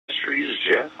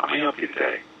Jeff. How may I help you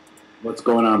today? What's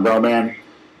going on, bro, man?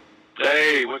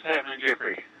 Hey, what's happening,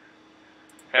 Jeffrey?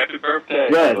 Happy birthday,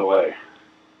 Good. by the way.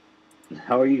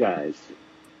 How are you guys?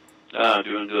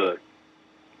 Doing good.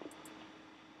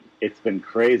 It's been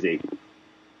crazy.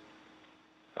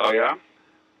 Oh, yeah?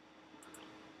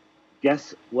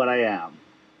 Guess what I am?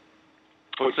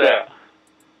 What's that?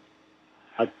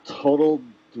 A total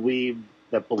dweeb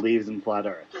that believes in flat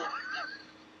Earth.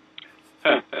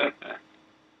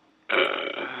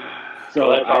 So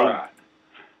well, that's all right.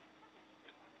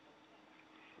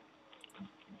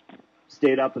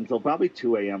 Stayed up until probably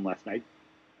 2 a.m. last night.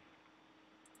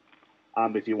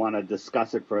 If you want to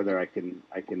discuss it further, I can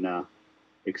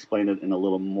explain it in a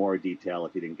little more detail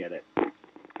if you didn't get it.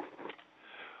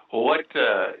 Well, what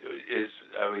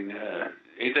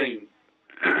anything,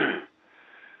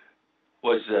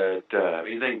 was it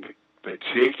anything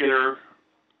particular,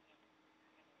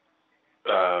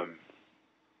 I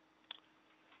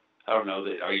don't know,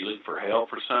 are you looking for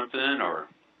help or something, or?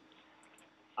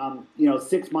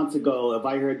 6 months ago, if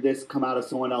I heard this come out of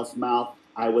someone else's mouth,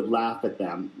 I would laugh at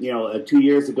them. 2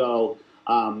 years ago,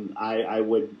 I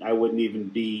wouldn't even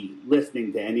be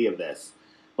listening to any of this.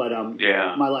 But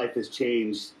my life has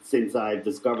changed since I've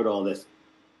discovered all this.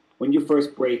 When you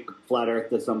first break flat Earth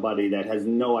to somebody that has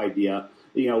no idea,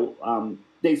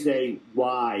 they say,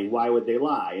 why? Why would they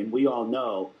lie? And we all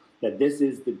know that this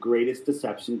is the greatest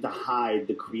deception to hide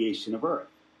the creation of Earth.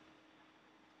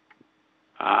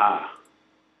 Ah.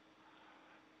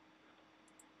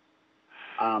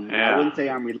 I wouldn't say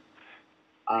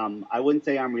I wouldn't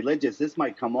say I'm religious. This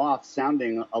might come off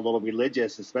sounding a little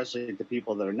religious, especially to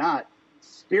people that are not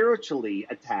spiritually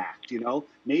attacked.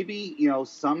 Maybe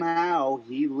somehow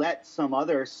he let some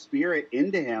other spirit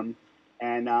into him,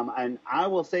 and I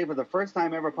will say for the first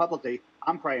time ever publicly,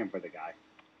 I'm praying for the guy.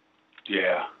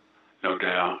 Yeah, no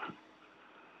doubt.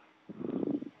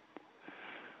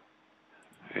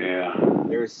 Yeah.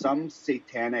 There's some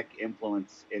satanic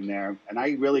influence in there, and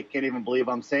I really can't even believe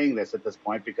I'm saying this at this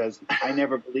point because I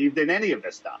never believed in any of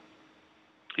this stuff.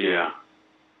 Yeah.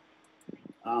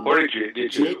 Where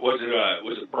did you was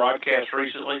it broadcast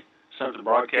recently? Something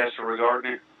broadcast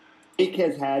regarding it? Jake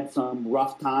has had some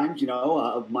rough times.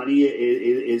 Money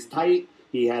is tight.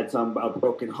 He had a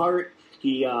broken heart.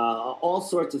 He all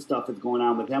sorts of stuff is going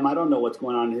on with him. I don't know what's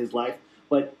going on in his life,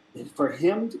 but for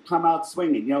him to come out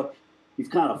swinging, he's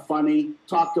kind of funny,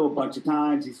 talked to a bunch of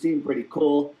times, he seemed pretty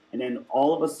cool, and then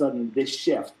all of a sudden this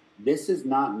shift, this is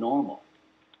not normal.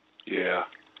 Yeah,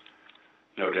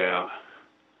 no doubt.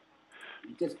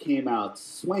 He just came out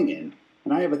swinging,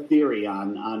 and I have a theory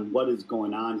on what is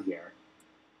going on here.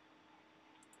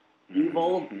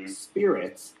 Evil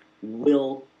spirits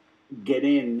will get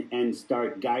in and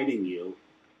start guiding you.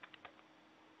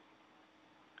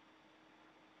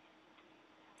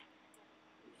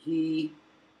 He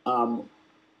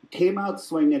came out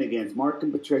swinging against Mark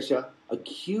and Patricia,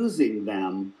 accusing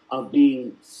them of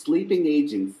being sleeping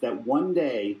agents that one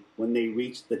day when they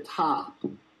reached the top,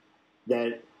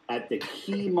 that at the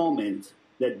key moment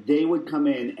that they would come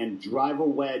in and drive a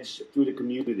wedge through the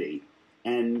community.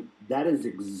 And that is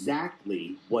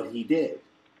exactly what he did.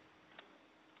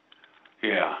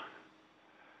 Yeah.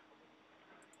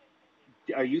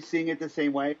 Are you seeing it the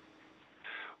same way?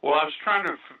 Well, I was trying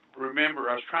to remember.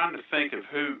 I was trying to think of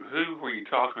who were you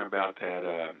talking about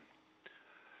that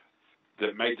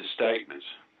made the statements.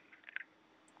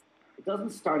 It doesn't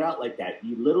start out like that.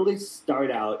 You literally start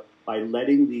out by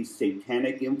letting these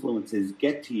satanic influences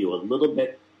get to you a little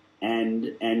bit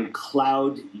and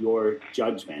cloud your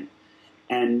judgment.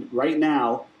 And right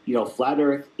now, Flat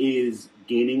Earth is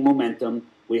gaining momentum.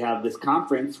 We have this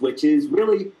conference, which is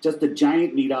really just a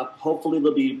giant meetup. Hopefully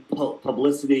there'll be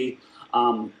publicity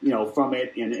from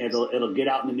it, and it'll get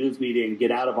out in the news media and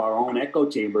get out of our own echo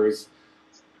chambers.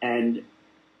 And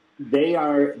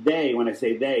when I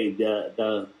say they,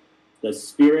 the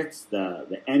spirits,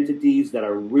 the entities that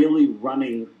are really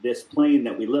running this plane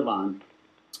that we live on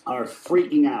are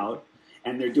freaking out,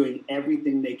 and they're doing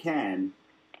everything they can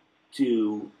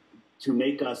to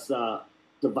make us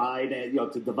divide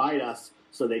us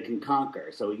so they can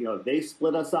conquer. So if they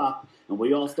split us up and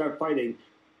we all start fighting,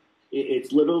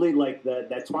 it's literally like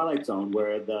that Twilight Zone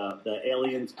where the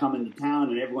aliens come into town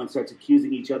and everyone starts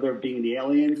accusing each other of being the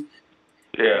aliens.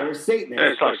 Yeah, they're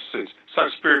Satanists. Yeah, it's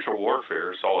like spiritual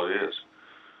warfare. That's all it is.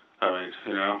 I mean,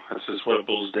 that's just what it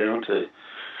boils down to.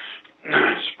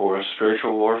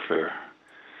 Spiritual warfare.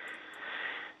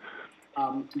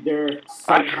 I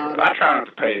try not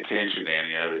to pay attention to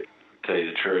any of it, to tell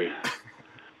you the truth.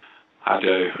 I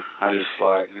do. I just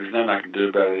there's nothing I can do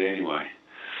about it anyway.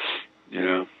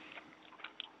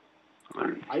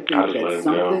 I think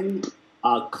that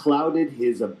clouded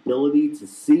his ability to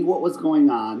see what was going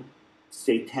on.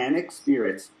 Satanic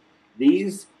spirits.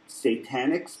 These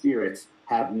satanic spirits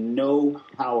have no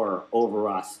power over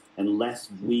us unless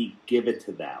we give it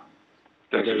to them.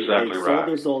 That's exactly they right. sold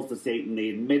their souls to Satan. They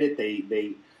admit it.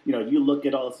 They you look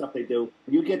at all the stuff they do.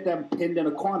 You get them pinned in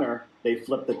a corner, they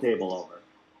flip the table over.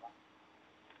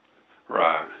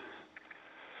 Right.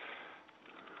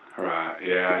 Right.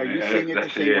 Yeah. Are you seeing it the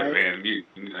same way? Man.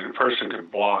 A person can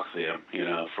block them,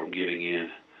 from getting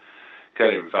in.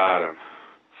 Got to invite them.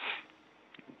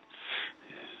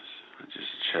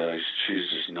 Just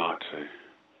chooses not to.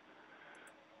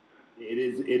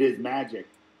 It is magic.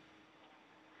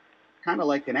 Kind of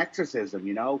like an exorcism,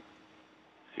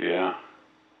 Yeah.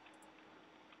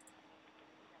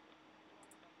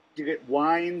 You get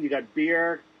wine, you got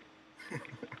beer.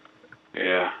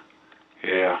 Yeah.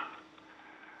 Yeah.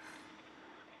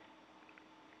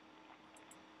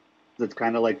 It's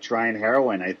kind of like trying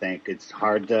heroin, I think. It's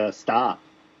hard to stop.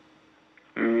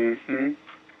 Mm-hmm.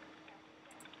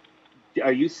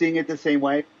 Are you seeing it the same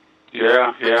way?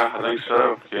 Yeah, I think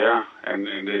so. Yeah, and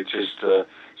it just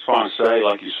want to say,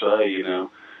 like you say,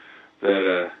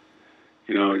 that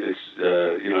it's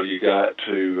you got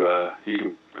to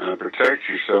you can protect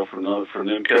yourself from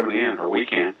them coming in, or we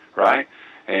can, right?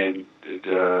 And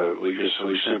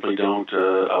we simply don't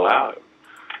allow it.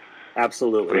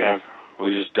 Absolutely. We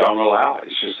just don't allow it.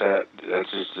 It's just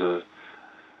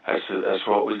that's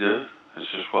what we do.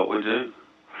 It's just what we do.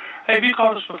 Hey, have you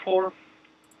called us before?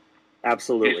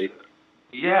 Absolutely.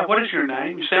 Yeah, what is your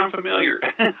name? You sound familiar.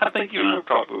 I think you and I have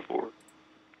talked before.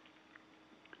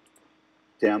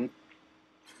 Tim.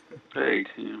 Hey,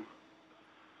 Tim.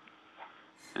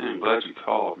 I'm glad you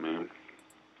called, man.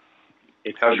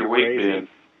 How's your week been?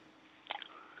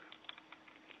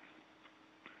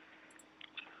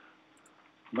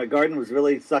 My garden was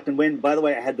really sucking wind. By the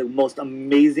way, I had the most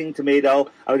amazing tomato.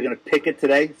 I was going to pick it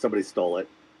today. Somebody stole it.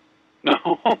 No,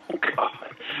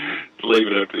 God. Leave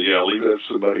it up to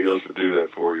somebody else to do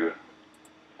that for you.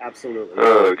 Absolutely.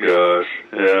 Oh, gosh.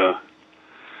 Yeah.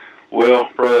 Well,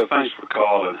 brother, thanks for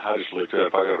calling. I just looked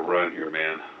up. I got to run here,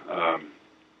 man. I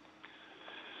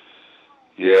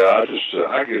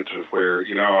get to where,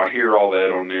 I hear all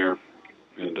that on there,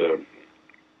 and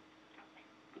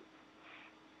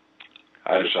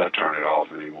I turn it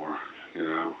off anymore,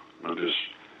 I'm just,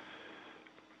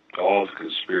 all the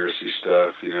conspiracy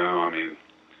stuff,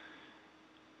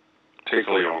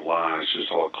 particularly online, it's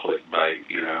just all clickbait,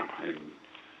 and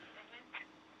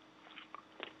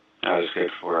I just get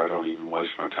to where I don't even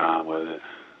waste my time with it.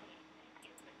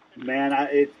 Man,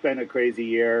 it's been a crazy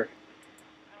year.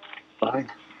 Bye.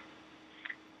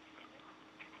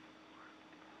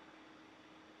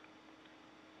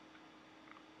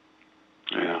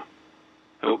 Yeah.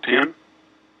 Oh, Tim?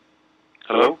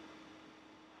 Hello?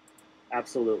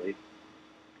 Absolutely.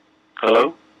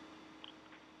 Hello?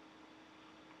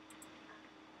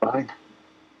 Bye.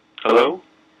 Hello?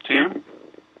 Tim?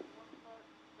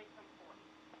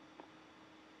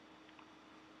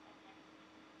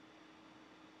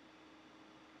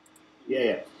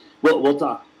 Yeah. We'll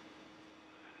talk.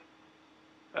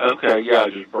 Okay, yeah,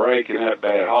 just breaking that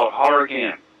bad. Holler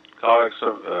again. Call it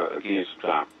again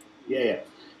sometime. Yeah.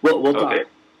 We'll talk.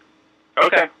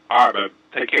 Okay. All right, bud.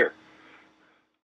 Take care.